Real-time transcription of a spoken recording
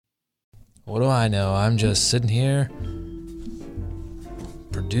What do I know? I'm just sitting here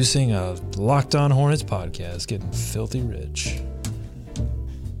producing a Locked On Hornets podcast, getting filthy rich.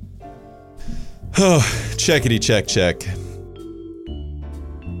 Oh, checkity check.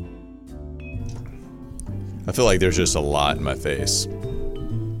 I feel like there's just a lot in my face.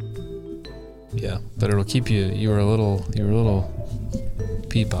 Yeah, but it'll keep you. You were a little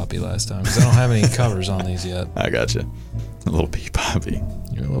pee poppy last time because I don't have any covers on these yet. I gotcha. A little pee poppy.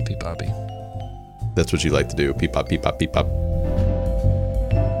 You're a little pee poppy. That's what you like to do. Pee pop, pee pop, pee pop.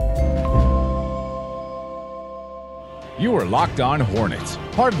 You are Locked On Hornets,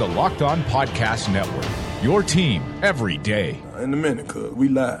 part of the Locked On Podcast Network. Your team every day. In a minute, cuz we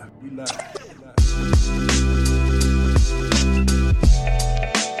live.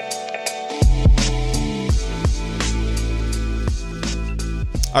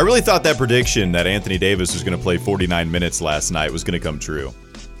 I really thought that prediction that Anthony Davis was going to play 49 minutes last night was going to come true.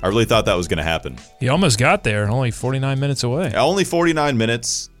 I really thought that was going to happen. He almost got there, only 49 minutes away. Only 49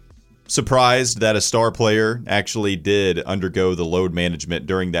 minutes. Surprised that a star player actually did undergo the load management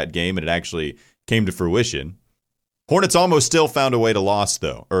during that game, and it actually came to fruition. Hornets almost still found a way to lose,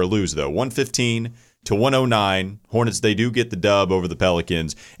 though. 115 to 109. Hornets, they do get the dub over the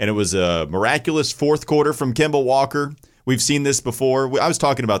Pelicans, and it was a miraculous fourth quarter from Kemba Walker. We've seen this before. I was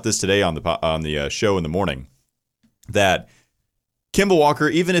talking about this today on the show in the morning, that Kemba Walker,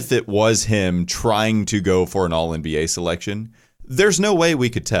 even if it was him trying to go for an All-NBA selection, there's no way we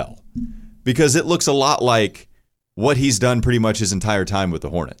could tell, because it looks a lot like what he's done pretty much his entire time with the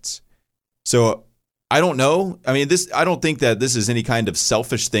Hornets. So I don't know. I mean, I don't think that this is any kind of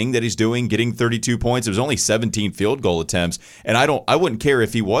selfish thing that he's doing, getting 32 points. It was only 17 field goal attempts, and I wouldn't care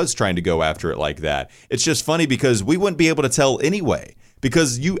if he was trying to go after it like that. It's just funny because we wouldn't be able to tell anyway,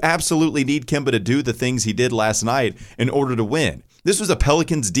 because you absolutely need Kemba to do the things he did last night in order to win. This was a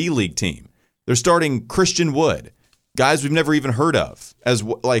Pelicans D-League team. They're starting Christian Wood, guys we've never even heard of.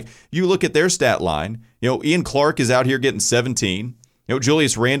 You look at their stat line, Ian Clark is out here getting 17.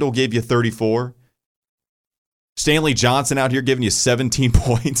 Julius Randle gave you 34. Stanley Johnson out here giving you 17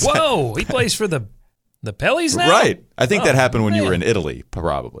 points. Whoa, he plays for the Pellies now? Right. I think that happened when you were in Italy,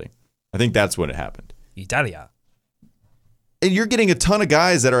 probably. I think that's when it happened. Italia. And you're getting a ton of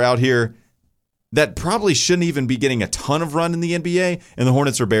guys that are out here that probably shouldn't even be getting a ton of run in the NBA, and the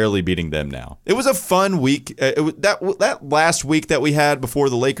Hornets are barely beating them now. It was a fun week. That last week that we had before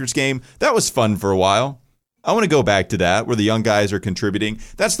the Lakers game, that was fun for a while. I want to go back to that, where the young guys are contributing.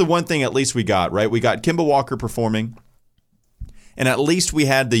 That's the one thing at least we got, right? We got Kemba Walker performing, and at least we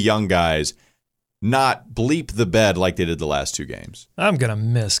had the young guys not bleep the bed like they did the last two games. I'm going to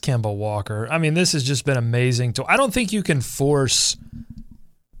miss Kemba Walker. I mean, this has just been amazing. I don't think you can force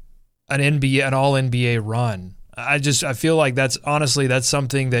an all-NBA run. I feel like that's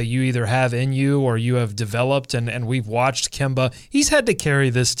something that you either have in you or you have developed, and we've watched Kemba. He's had to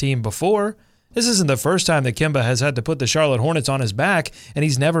carry this team before. This isn't the first time that Kemba has had to put the Charlotte Hornets on his back, and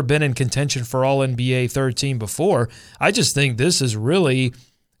he's never been in contention for All-NBA third team before. I just think this is really,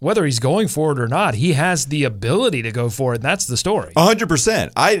 whether he's going for it or not, he has the ability to go for it, and that's the story.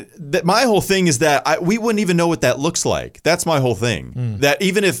 100%. My whole thing is that we wouldn't even know what that looks like. That's my whole thing. That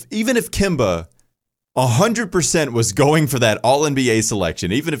even if Kemba 100% was going for that All-NBA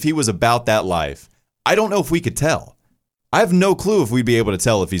selection, even if he was about that life, I don't know if we could tell. I have no clue if we'd be able to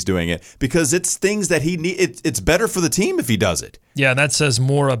tell if he's doing it, because it's things that he need. It's better for the team if he does it. Yeah, that says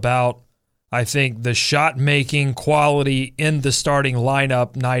more about, I think, the shot-making quality in the starting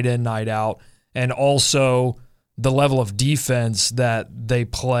lineup night in, night out, and also the level of defense that they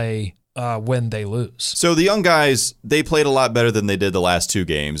play when they lose. So the young guys, they played a lot better than they did the last two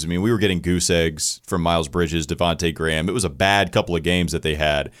games. I mean, we were getting goose eggs from Miles Bridges, Devontae Graham. It was a bad couple of games that they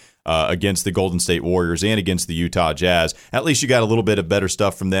had against the Golden State Warriors and against the Utah Jazz. At least you got a little bit of better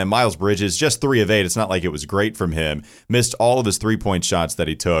stuff from them. Miles Bridges, just 3 of 8. It's not like it was great from him. Missed all of his three-point shots that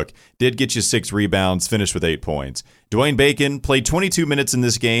he took. Did get you 6 rebounds, finished with 8 points. Dwayne Bacon played 22 minutes in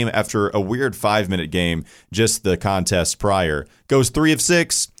this game after a weird 5-minute game just the contest prior. Goes 3 of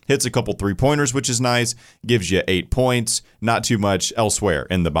 6. Hits a couple three-pointers, which is nice. Gives you 8 points. Not too much elsewhere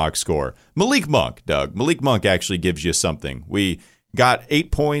in the box score. Malik Monk, Doug. Malik Monk actually gives you something. We got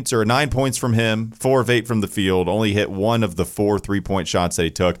 8 points or 9 points from him, 4 of 8 from the field, only hit 1 of the 4 3-point shots that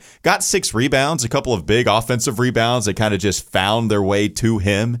he took. Got 6 rebounds, a couple of big offensive rebounds that kind of just found their way to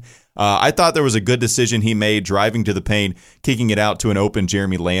him. I thought there was a good decision he made driving to the paint, kicking it out to an open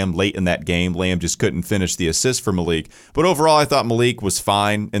Jeremy Lamb late in that game. Lamb just couldn't finish the assist for Malik. But overall, I thought Malik was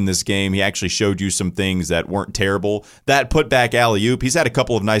fine in this game. He actually showed you some things that weren't terrible. That putback alley-oop, he's had a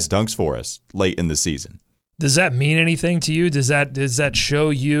couple of nice dunks for us late in the season. Does that mean anything to you? Does that show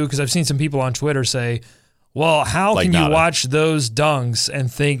you? Because I've seen some people on Twitter say, well, how can you watch those dunks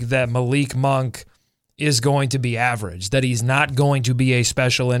and think that Malik Monk is going to be average, that he's not going to be a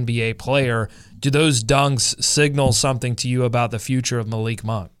special NBA player? Do those dunks signal something to you about the future of Malik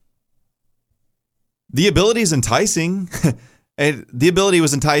Monk? The ability is enticing. And the ability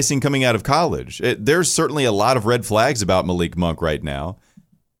was enticing coming out of college. There's certainly a lot of red flags about Malik Monk right now.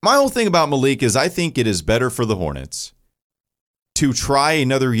 My whole thing about Malik is I think it is better for the Hornets to try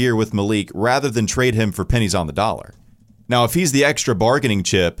another year with Malik rather than trade him for pennies on the dollar. Now, if he's the extra bargaining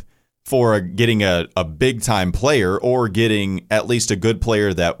chip for getting a big-time player or getting at least a good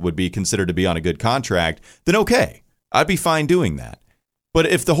player that would be considered to be on a good contract, then okay, I'd be fine doing that. But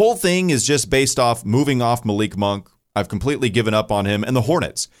if the whole thing is just based off moving off Malik Monk, I've completely given up on him, and the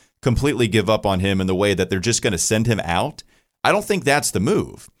Hornets completely give up on him in the way that they're just going to send him out, I don't think that's the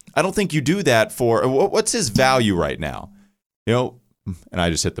move. I don't think you do that for, what's his value right now? You know, and I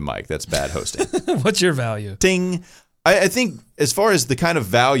just hit the mic. That's bad hosting. What's your value? Ding. I think as far as the kind of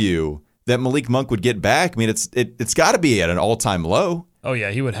value that Malik Monk would get back, I mean, it's got to be at an all-time low. Oh,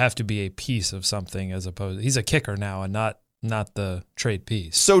 yeah, he would have to be a piece of something as opposed. He's a kicker now and not the trade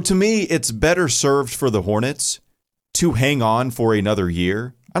piece. So to me, it's better served for the Hornets to hang on for another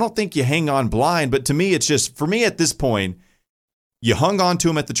year. I don't think you hang on blind, but to me, it's just, for me at this point, you hung on to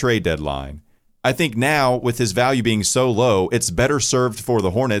him at the trade deadline. I think now, with his value being so low, it's better served for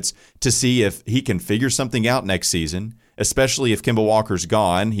the Hornets to see if he can figure something out next season, especially if Kemba Walker's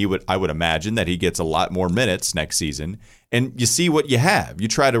gone. I would imagine that he gets a lot more minutes next season. And you see what you have. You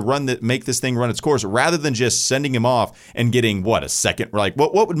try to make this thing run its course rather than just sending him off and getting, a second? Like,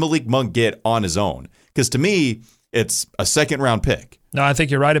 what would Malik Monk get on his own? Because to me, it's a second-round pick. No, I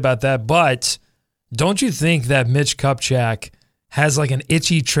think you're right about that. But don't you think that Mitch Kupchak has like an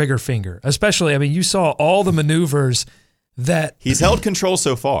itchy trigger finger? Especially, I mean, you saw all the maneuvers that... He's held control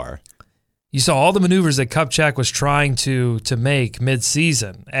so far. You saw all the maneuvers that Kupchak was trying to make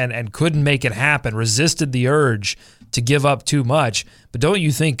mid-season and couldn't make it happen, resisted the urge to give up too much. But don't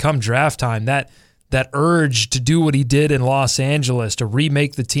you think come draft time, that urge to do what he did in Los Angeles, to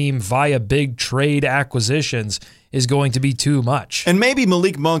remake the team via big trade acquisitions, is going to be too much? And maybe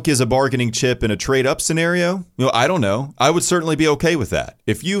Malik Monk is a bargaining chip in a trade-up scenario. I don't know. I would certainly be okay with that.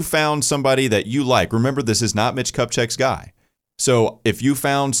 If you found somebody that you like, remember this is not Mitch Kupchak's guy. So if you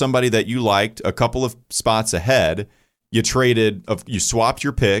found somebody that you liked a couple of spots ahead, you swapped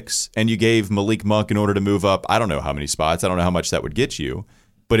your picks, and you gave Malik Monk in order to move up, I don't know how many spots. I don't know how much that would get you.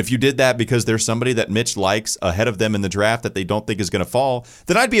 But if you did that because there's somebody that Mitch likes ahead of them in the draft that they don't think is going to fall,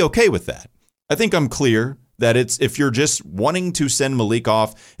 then I'd be okay with that. I think I'm clear that if you're just wanting to send Malik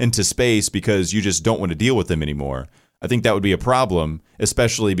off into space because you just don't want to deal with him anymore, I think that would be a problem,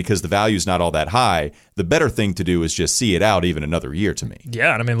 especially because the value's not all that high. The better thing to do is just see it out even another year to me.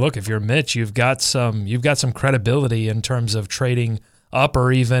 Yeah, and I mean, look, if you're Mitch, you've got some credibility in terms of trading up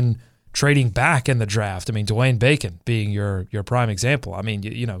or even trading back in the draft. I mean, Dwayne Bacon being your prime example. I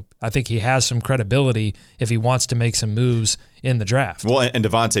mean, I think he has some credibility if he wants to make some moves in the draft. Well, and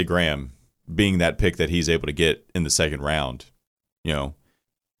Devontae Graham being that pick that he's able to get in the second round, I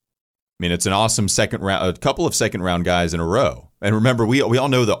mean, it's an awesome second round, a couple of second round guys in a row. And remember, we all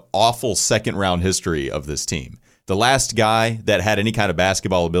know the awful second round history of this team. The last guy that had any kind of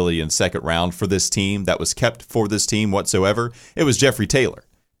basketball ability in second round for this team, that was kept for this team whatsoever, it was Jeffrey Taylor.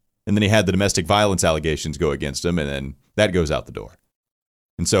 And then he had the domestic violence allegations go against him, and then that goes out the door.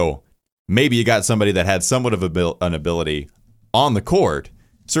 And so maybe you got somebody that had somewhat of an ability on the court.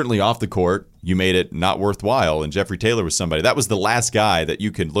 Certainly off the court, you made it not worthwhile, and Jeffrey Taylor was somebody. That was the last guy that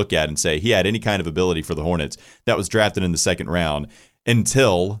you could look at and say he had any kind of ability for the Hornets that was drafted in the second round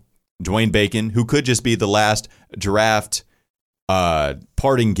until Dwayne Bacon, who could just be the last draft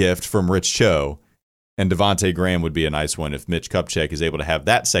parting gift from Rich Cho, and Devontae Graham would be a nice one if Mitch Kupchak is able to have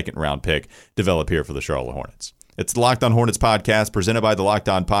that second-round pick develop here for the Charlotte Hornets. It's the Locked On Hornets podcast presented by the Locked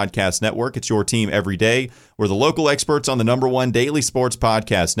On Podcast Network. It's your team every day. We're the local experts on the #1 daily sports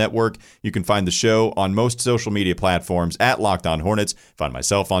podcast network. You can find the show on most social media platforms at Locked On Hornets. Find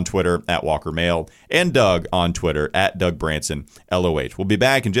myself on Twitter at Walker Mail and Doug on Twitter at Doug Branson, LOH. We'll be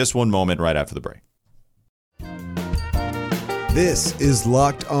back in just one moment right after the break. This is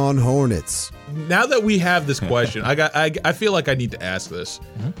Locked On Hornets. Now that we have this question, I feel like I need to ask this.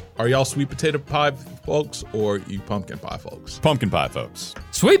 Mm-hmm. Are y'all sweet potato pie folks or you pumpkin pie folks? Pumpkin pie folks.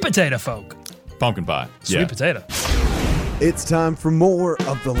 Sweet potato folk. Pumpkin pie. Sweet potato. It's time for more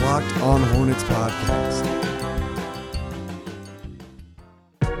of the Locked On Hornets podcast.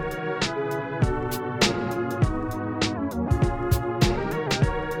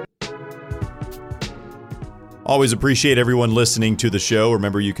 Always appreciate everyone listening to the show.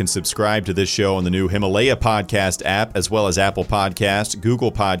 Remember, you can subscribe to this show on the new Himalaya Podcast app, as well as Apple Podcast,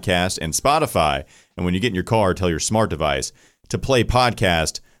 Google Podcast, and Spotify. And when you get in your car, tell your smart device to play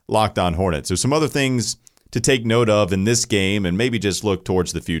podcast Locked On Hornets. So some other things to take note of in this game and maybe just look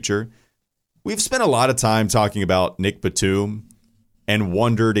towards the future. We've spent a lot of time talking about Nick Batum and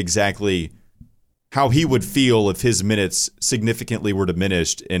wondered exactly how he would feel if his minutes significantly were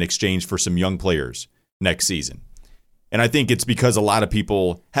diminished in exchange for some young players next season. And I think it's because a lot of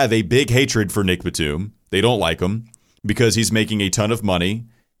people have a big hatred for Nick Batum. They don't like him because he's making a ton of money,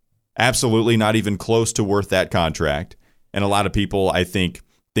 absolutely not even close to worth that contract. And a lot of people, I think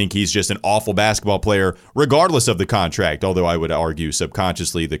he's just an awful basketball player, regardless of the contract, although I would argue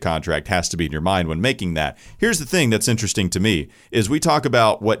subconsciously the contract has to be in your mind when making that. Here's the thing that's interesting to me, is we talk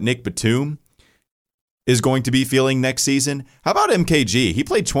about what Nick Batum is going to be feeling next season. How about MKG? He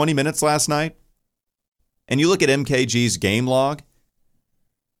played 20 minutes last night. And you look at MKG's game log,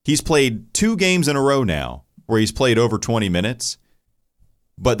 he's played 2 games in a row now where he's played over 20 minutes.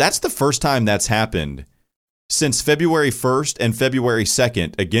 But that's the first time that's happened since February 1st and February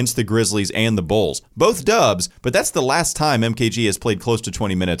 2nd against the Grizzlies and the Bulls. Both dubs, but that's the last time MKG has played close to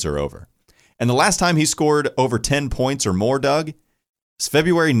 20 minutes or over. And the last time he scored over 10 points or more, Doug, is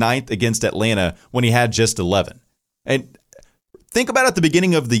February 9th against Atlanta when he had just 11. And think about at the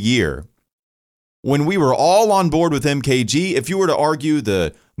beginning of the year, when we were all on board with MKG, if you were to argue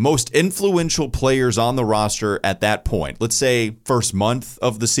the most influential players on the roster at that point, let's say first month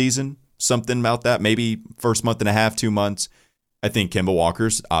of the season, something about that, maybe first month and a half, 2 months, I think Kemba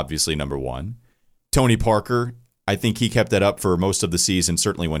Walker's obviously number one. Tony Parker, I think he kept that up for most of the season,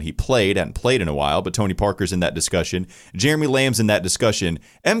 certainly when he played. Hadn't played in a while, but Tony Parker's in that discussion. Jeremy Lamb's in that discussion.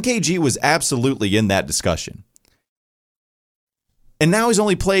 MKG was absolutely in that discussion. And now he's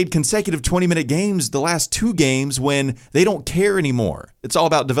only played consecutive 20-minute games the last 2 games when they don't care anymore. It's all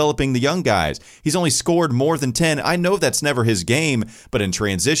about developing the young guys. He's only scored more than 10. I know that's never his game, but in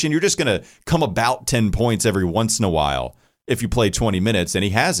transition, you're just going to come about 10 points every once in a while if you play 20 minutes, and he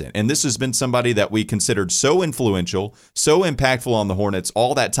hasn't. And this has been somebody that we considered so influential, so impactful on the Hornets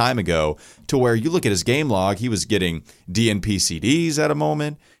all that time ago, to where you look at his game log, he was getting DNP CDs at a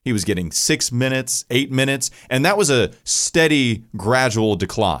moment. He was getting 6 minutes, 8 minutes, and that was a steady, gradual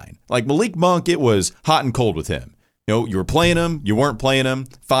decline. Like Malik Monk, it was hot and cold with him. You know, you were playing him, you weren't playing him,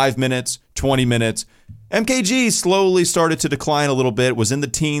 5 minutes, 20 minutes. MKG slowly started to decline a little bit, was in the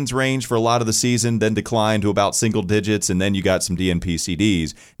teens range for a lot of the season, then declined to about single digits, and then you got some DNP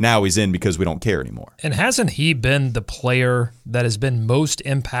CDs. Now he's in because we don't care anymore. And hasn't he been the player that has been most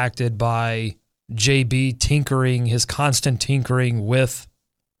impacted by JB tinkering, his constant tinkering with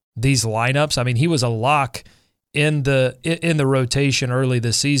these lineups? I mean, he was a lock in the rotation early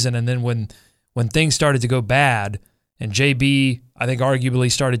this season, and then when things started to go bad, and JB, I think,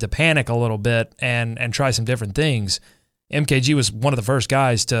 arguably started to panic a little bit and try some different things, MKG was one of the first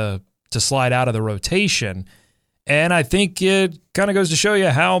guys to slide out of the rotation. And I think it kind of goes to show you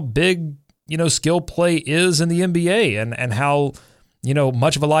how big, skill play is in the NBA and how,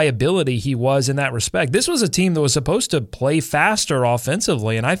 much of a liability he was in that respect. This was a team that was supposed to play faster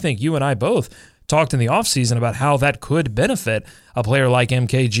offensively, and I think you and I both talked in the offseason about how that could benefit a player like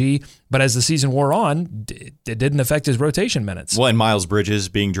MKG, but as the season wore on, it didn't affect his rotation minutes. Well, and Miles Bridges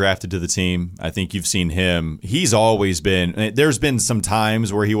being drafted to the team, I think you've seen him. He's always been, there's been some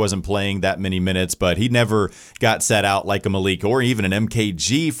times where he wasn't playing that many minutes, but he never got set out like a Malik or even an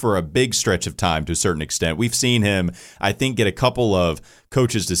MKG for a big stretch of time to a certain extent. We've seen him, I think, get a couple of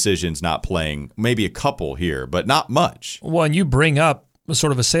coaches' decisions not playing, maybe a couple here, but not much. Well, and you bring up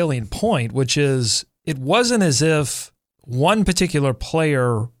sort of a salient point, which is it wasn't as if one particular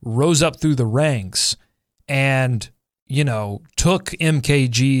player rose up through the ranks and, took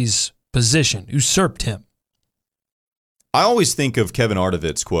MKG's position, usurped him. I always think of Kevin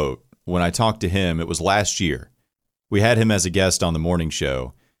Artovitz' quote. When I talked to him, it was last year. We had him as a guest on the morning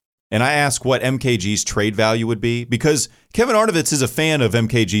show. And I asked what MKG's trade value would be because Kevin Artovitz is a fan of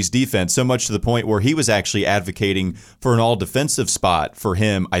MKG's defense, so much to the point where he was actually advocating for an all-defensive spot for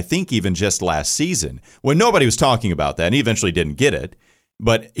him, I think even just last season, when nobody was talking about that, and he eventually didn't get it.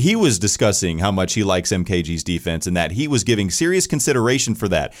 But he was discussing how much he likes MKG's defense and that he was giving serious consideration for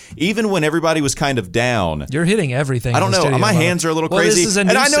that, even when everybody was kind of down. You're hitting everything. I don't know. My hands are a little crazy. And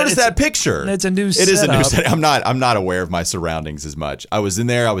I noticed that picture. It's a new setup. It is a new setup. I'm not aware of my surroundings as much. I was in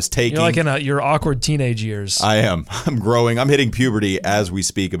there. I was taking. You're like in your awkward teenage years. I am. I'm growing. I'm hitting puberty as we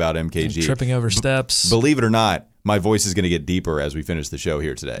speak about MKG. And tripping over steps. Believe it or not, my voice is going to get deeper as we finish the show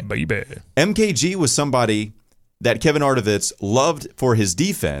here today. Baby. MKG was somebody that Kevin Artovitz loved for his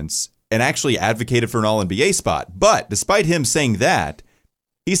defense, and actually advocated for an All-NBA spot. But despite him saying that,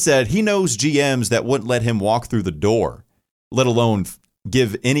 he said he knows GMs that wouldn't let him walk through the door, let alone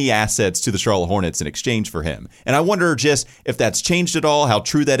give any assets to the Charlotte Hornets in exchange for him. And I wonder just if that's changed at all, how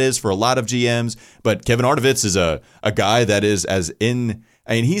true that is for a lot of GMs. But Kevin Arnovitz is a guy that is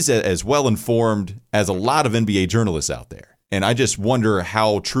he's as well informed as a lot of NBA journalists out there. And I just wonder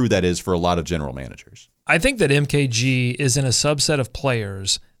how true that is for a lot of general managers. I think that MKG is in a subset of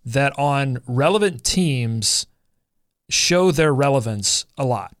players that on relevant teams show their relevance a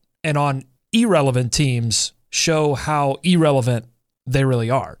lot, and on irrelevant teams show how irrelevant they really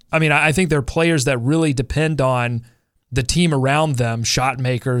are. I mean, I think they're players that really depend on the team around them, shot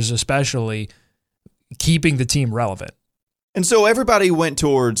makers especially, keeping the team relevant. And so everybody went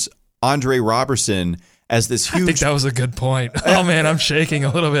towards Andre Roberson as this huge... I think that was a good point. Oh, man, I'm shaking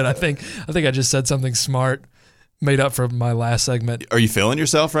a little bit. I think I just said something smart, made up for my last segment. Are you feeling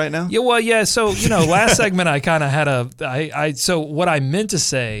yourself right now? Yeah, well, yeah. So, last segment I kind of had so what I meant to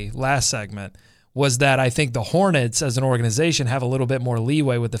say last segment was that I think the Hornets as an organization have a little bit more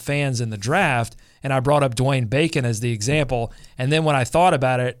leeway with the fans in the draft, and I brought up Dwayne Bacon as the example. And then when I thought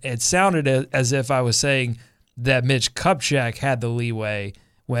about it, it sounded as if I was saying that Mitch Kupchak had the leeway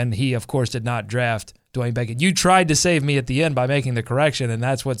when he, of course, did not draft Dwayne Bacon. You tried to save me at the end by making the correction, and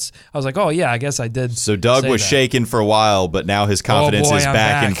I was like, oh, yeah, I guess I did. So Doug was shaking for a while, but now his confidence is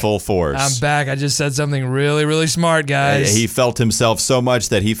back in full force. I'm back. I just said something really, really smart, guys. He felt himself so much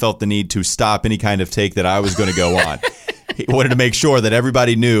that he felt the need to stop any kind of take that I was going to go on. He wanted to make sure that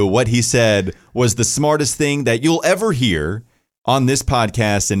everybody knew what he said was the smartest thing that you'll ever hear on this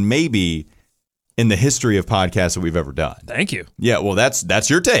podcast and maybe in the history of podcasts that we've ever done. Thank you. Yeah, well, that's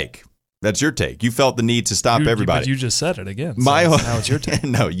your take. That's your take. You felt the need to stop everybody. But you just said it again. So now it's your take.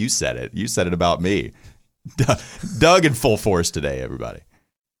 No, you said it. You said it about me. Doug in full force today, everybody.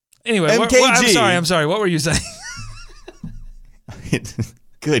 Anyway, MKG. I'm sorry. What were you saying?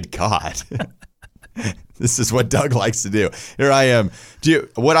 Good God. This is what Doug likes to do. Here I am.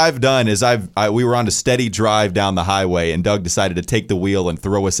 What I've done is we were on a steady drive down the highway, and Doug decided to take the wheel and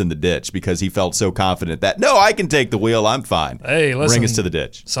throw us in the ditch because he felt so confident that, no, I can take the wheel. I'm fine. Hey, listen. Bring us to the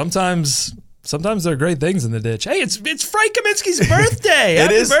ditch. Sometimes there are great things in the ditch. Hey, it's Frank Kaminsky's birthday.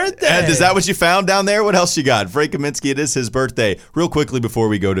 Happy birthday. And is that what you found down there? What else you got? Frank Kaminsky, it is his birthday. Real quickly before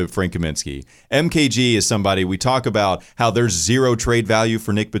we go to Frank Kaminsky, MKG is somebody we talk about how there's zero trade value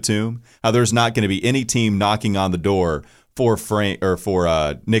for Nick Batum, how there's not going to be any team knocking on the door for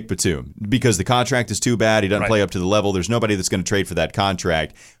Nick Batum because the contract is too bad. He doesn't play up to the level. There's nobody that's going to trade for that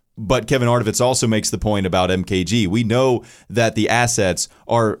contract. But Kevin Arnovitz also makes the point about MKG. We know that the assets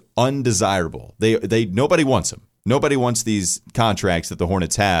are undesirable. Nobody wants them. Nobody wants these contracts that the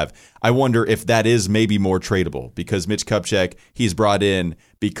Hornets have. I wonder if that is maybe more tradable because Mitch Kupchak, he's brought in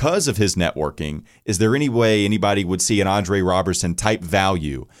because of his networking. Is there any way anybody would see an Andre Roberson type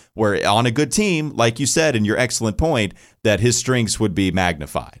value where on a good team, like you said in your excellent point, that his strengths would be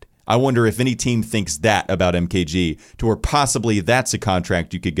magnified? I wonder if any team thinks that about MKG to where possibly that's a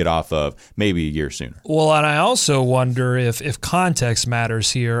contract you could get off of maybe a year sooner. Well, and I also wonder if context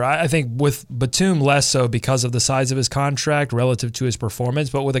matters here. I think with Batum less so because of the size of his contract relative to his performance,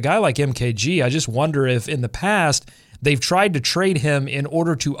 but with a guy like MKG, I just wonder if in the past they've tried to trade him in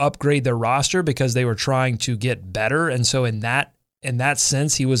order to upgrade their roster because they were trying to get better, and so in that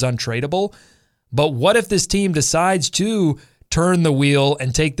sense he was untradeable. But what if this team decides to turn the wheel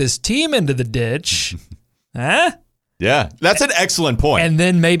and take this team into the ditch? Huh? Yeah, that's an excellent point. And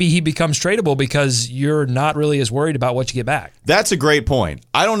then maybe he becomes tradable because you're not really as worried about what you get back. That's a great point.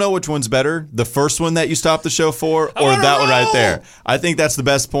 I don't know which one's better, the first one that you stopped the show for or that one right there. I think that's the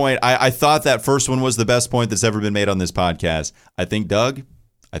best point. I thought that first one was the best point that's ever been made on this podcast. I think, Doug,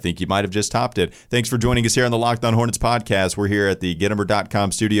 you might have just topped it. Thanks for joining us here on the Locked On Hornets podcast. We're here at the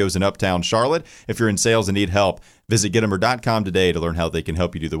GetEmber.com studios in Uptown Charlotte. If you're in sales and need help, visit GetEmber.com today to learn how they can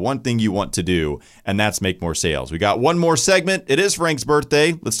help you do the one thing you want to do, and that's make more sales. We got one more segment. It is Frank's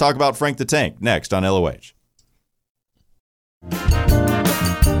birthday. Let's talk about Frank the Tank next on LOH.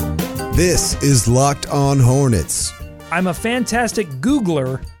 This is Locked On Hornets. I'm a fantastic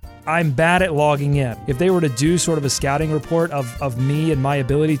Googler. I'm bad at logging in. If they were to do sort of a scouting report of me and my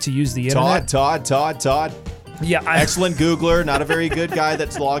ability to use the internet. Todd. Yeah, excellent Googler, not a very good guy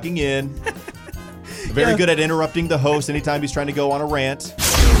that's logging in. Very good at interrupting the host anytime he's trying to go on a rant.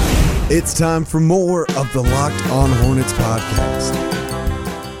 It's time for more of the Locked On Hornets podcast.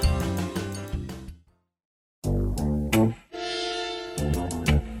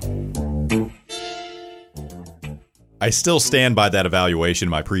 I still stand by that evaluation in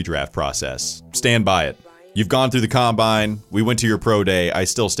my pre-draft process. Stand by it. You've gone through the combine. We went to your pro day. I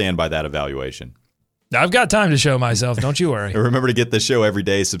still stand by that evaluation. I've got time to show myself. Don't you worry. And remember to get this show every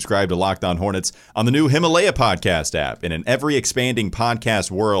day. Subscribe to Locked On Hornets on the new Himalaya podcast app. In an ever-expanding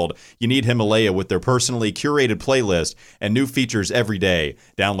podcast world, you need Himalaya with their personally curated playlist and new features every day.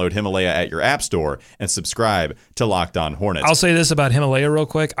 Download Himalaya at your app store and subscribe to Locked On Hornets. I'll say this about Himalaya real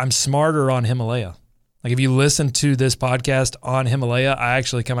quick. I'm smarter on Himalaya. Like if you listen to this podcast on Himalaya, I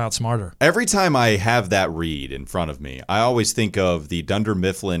actually come out smarter. Every time I have that read in front of me, I always think of the Dunder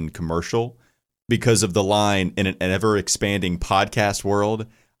Mifflin commercial because of the line in an ever-expanding podcast world.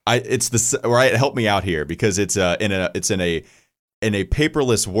 Help me out here because it's in a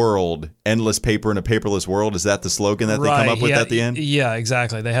paperless world, endless paper in a paperless world. Is that the slogan that they come up with at the end? Yeah,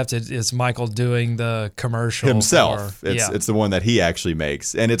 exactly. They have to. It's Michael doing the commercial himself. It's the one that he actually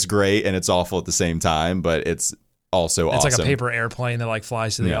makes, and it's great and it's awful at the same time, but it's also awesome. It's like a paper airplane that like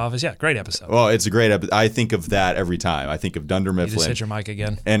flies to the office. Yeah, great episode. Well, it's a great episode. I think of that every time. I think of Dunder Mifflin. You just hit your mic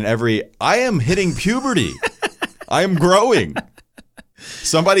again. And I am hitting puberty. I am growing.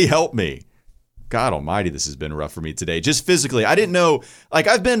 Somebody help me. God almighty, this has been rough for me today. Just physically. I didn't know, like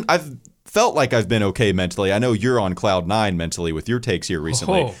I've felt like I've been okay mentally. I know you're on cloud 9 mentally with your takes here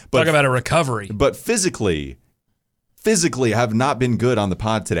recently. Talk about a recovery. But physically, I have not been good on the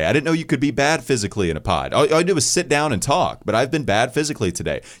pod today. I didn't know you could be bad physically in a pod. All I do is sit down and talk, but I've been bad physically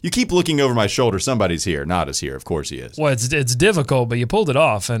today. You keep looking over my shoulder. Somebody's here. Nada's here. Of course he is. Well, it's difficult, but you pulled it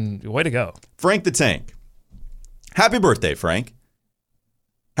off, and way to go. Frank the Tank. Happy birthday, Frank.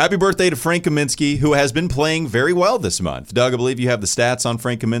 Happy birthday to Frank Kaminsky, who has been playing very well this month. Doug, I believe you have the stats on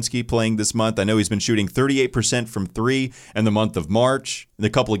Frank Kaminsky playing this month. I know he's been shooting 38% from 3 in the month of March. In the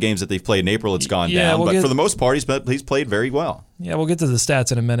couple of games that they've played in April, it's gone down. But for the most part, he's played very well. Yeah, we'll get to the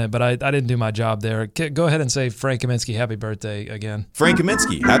stats in a minute, but I didn't do my job there. Go ahead and say Frank Kaminsky, happy birthday again. Frank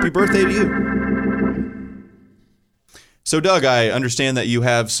Kaminsky, happy birthday to you. So, Doug, I understand that you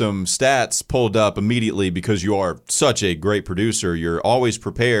have some stats pulled up immediately because you are such a great producer. You're always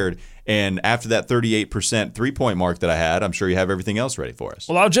prepared. And after that 38% three-point mark that I had, I'm sure you have everything else ready for us.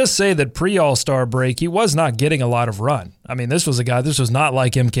 Well, I'll just say that pre-All-Star break, he was not getting a lot of run. I mean, this was not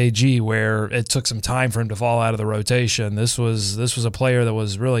like MKG where it took some time for him to fall out of the rotation. This was a player that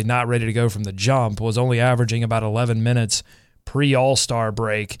was really not ready to go from the jump, was only averaging about 11 minutes pre-All-Star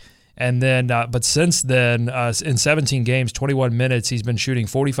break. And then, but since then, in 17 games, 21 minutes, he's been shooting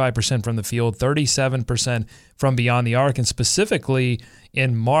 45% from the field, 37% from beyond the arc, and specifically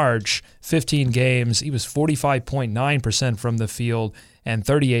in March, 15 games, he was 45.9% from the field and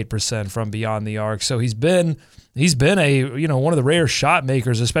 38% from beyond the arc. So he's been a one of the rare shot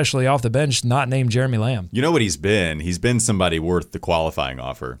makers, especially off the bench, not named Jeremy Lamb. You know what he's been? He's been somebody worth the qualifying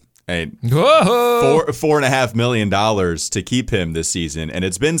offer. Whoa. $4.5 million to keep him this season, and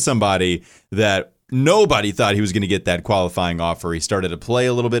it's been somebody that nobody thought he was going to get that qualifying offer. He started to play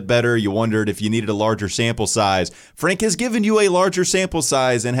a little bit better. You wondered if you needed a larger sample size. Frank has given you a larger sample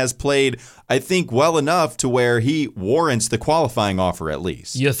size and has played, I think, well enough to where he warrants the qualifying offer at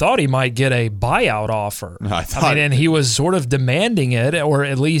least. You thought he might get a buyout offer. And he was sort of demanding it, or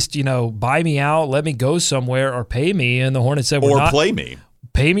at least, buy me out, let me go somewhere, or pay me. And the Hornets said, play me.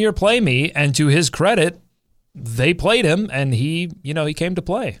 Pay me or play me, and to his credit, they played him, and he came to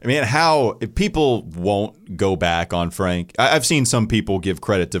play. I mean, if people won't go back on Frank. I've seen some people give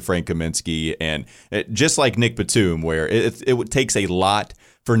credit to Frank Kaminsky, and just like Nick Batum, where it takes a lot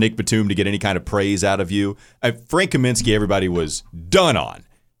for Nick Batum to get any kind of praise out of you. Frank Kaminsky, everybody was done on.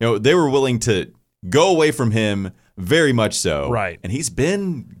 They were willing to go away from him, very much so. Right. And he's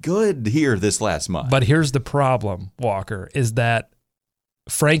been good here this last month. But here's the problem, Walker, is that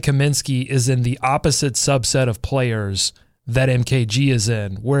Frank Kaminsky is in the opposite subset of players that MKG is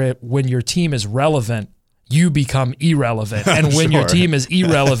in, where when your team is relevant, you become irrelevant. And when your team is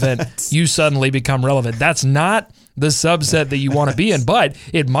irrelevant, you suddenly become relevant. That's not the subset that you want to be in, but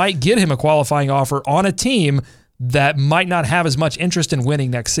it might get him a qualifying offer on a team that might not have as much interest in winning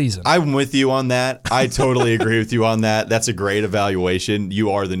next season. I'm with you on that. I totally agree with you on that. That's a great evaluation.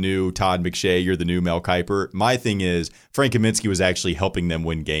 You are the new Todd McShay. You're the new Mel Kiper. My thing is, Frank Kaminsky was actually helping them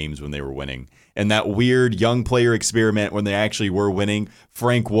win games when they were winning. And that weird young player experiment when they actually were winning,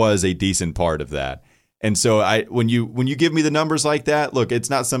 Frank was a decent part of that. And so when you give me the numbers like that, look, it's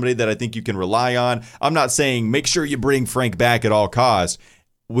not somebody that I think you can rely on. I'm not saying make sure you bring Frank back at all costs.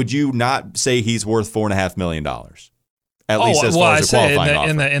 Would you not say he's worth $4.5 million? At least as far as a qualifying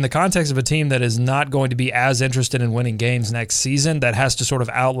offer. In the context of a team that is not going to be as interested in winning games next season, that has to sort of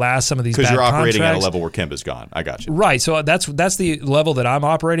outlast some of these bad because you're operating contracts. at a level where Kemba's gone. I got you. Right. So that's the level that I'm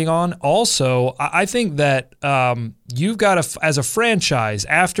operating on. Also, I think that you've got to, as a franchise,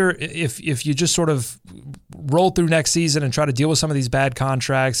 after if you just sort of roll through next season and try to deal with some of these bad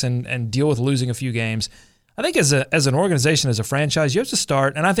contracts and deal with losing a few games, I think as an organization, as a franchise, you have to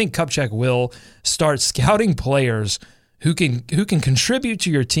start, and I think Kupchak will start scouting players who can contribute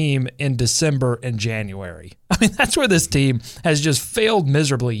to your team in December and January. I mean, that's where this team has just failed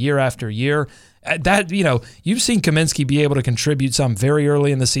miserably year after year. That, you've seen Kaminsky be able to contribute some very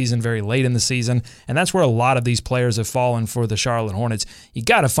early in the season, very late in the season, and that's where a lot of these players have fallen for the Charlotte Hornets. You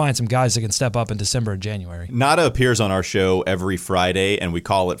got to find some guys that can step up in December and January. Nada appears on our show every Friday, and we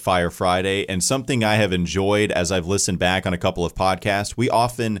call it Fire Friday, and something I have enjoyed as I've listened back on a couple of podcasts, we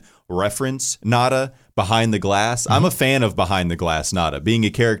often reference Nada Behind the Glass. I'm a fan of Behind the Glass Nada, being a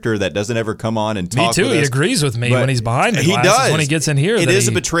character that doesn't ever come on and talk Me too. with us. He agrees with me when he's behind the glass. He does. When he gets in here. It is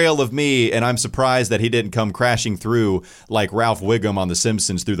a betrayal of me, and I'm surprised that he didn't come crashing through like Ralph Wiggum on The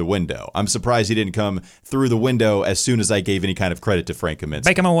Simpsons through the window. I'm surprised he didn't come through the window as soon as I gave any kind of credit to Frank Kaminsky.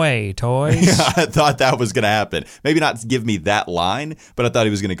 Make him away, toys. I thought that was going to happen. Maybe not give me that line, but I thought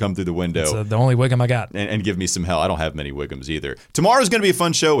he was going to come through the window. It's the only Wiggum I got. And give me some hell. I don't have many Wiggums either. Tomorrow's going to be a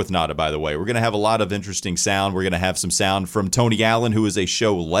fun show with Nada, by the way. We're going to have a lot of interesting sound. We're going to have some sound from Tony Allen, who is a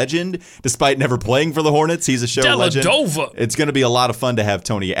show legend. Despite never playing for the Hornets, he's a show legend. It's going to be a lot of fun to have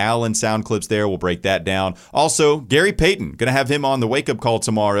Tony Allen sound clips there. We'll break that down. Also, Gary Payton, going to have him on the wake-up call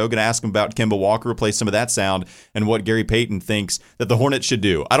tomorrow. Going to ask him about Kemba Walker, play some of that sound, and what Gary Payton thinks that the Hornets should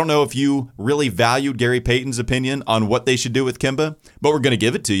do. I don't know if you really valued Gary Payton's opinion on what they should do with Kemba, but we're going to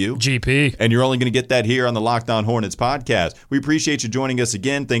give it to you. GP. And you're only going to get that here on the Locked On Hornets podcast. We appreciate you joining us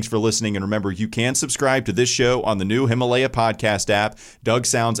again. Thanks for listening. And remember, you can subscribe to this show on the new Himalaya podcast app. Doug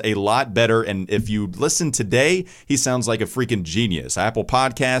sounds a lot better. And if you listen today, he sounds like a freaking genius. Apple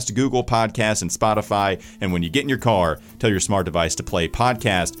Podcast, Google Podcast, and Spotify. And when you get in your car, tell your smart device to play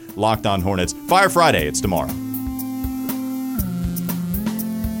podcast Locked On Hornets. Fire Friday. It's tomorrow.